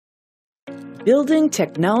Building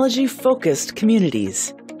technology-focused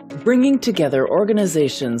communities, bringing together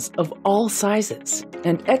organizations of all sizes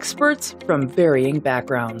and experts from varying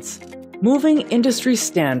backgrounds, moving industry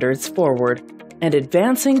standards forward and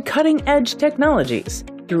advancing cutting-edge technologies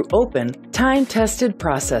through open, time-tested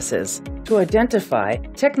processes to identify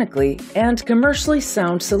technically and commercially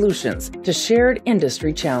sound solutions to shared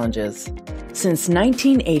industry challenges. Since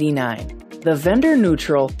 1989, the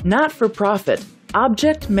vendor-neutral, not-for-profit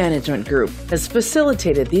Object Management Group has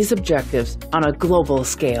facilitated these objectives on a global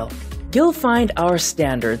scale. You'll find our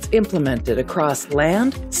standards implemented across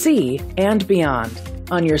land, sea, and beyond,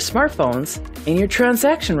 on your smartphones, in your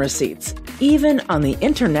transaction receipts, even on the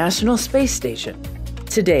International Space Station.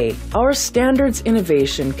 Today, our standards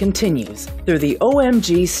innovation continues through the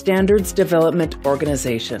OMG Standards Development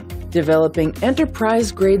Organization, developing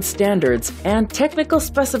enterprise-grade standards and technical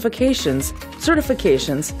specifications,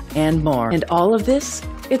 certifications, and more. And all of this,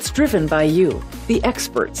 it's driven by you, the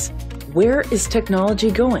experts. Where is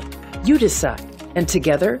technology going? You decide. And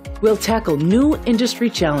together, we'll tackle new industry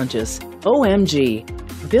challenges. OMG,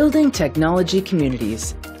 building technology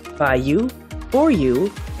communities. By you, for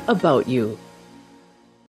you, about you.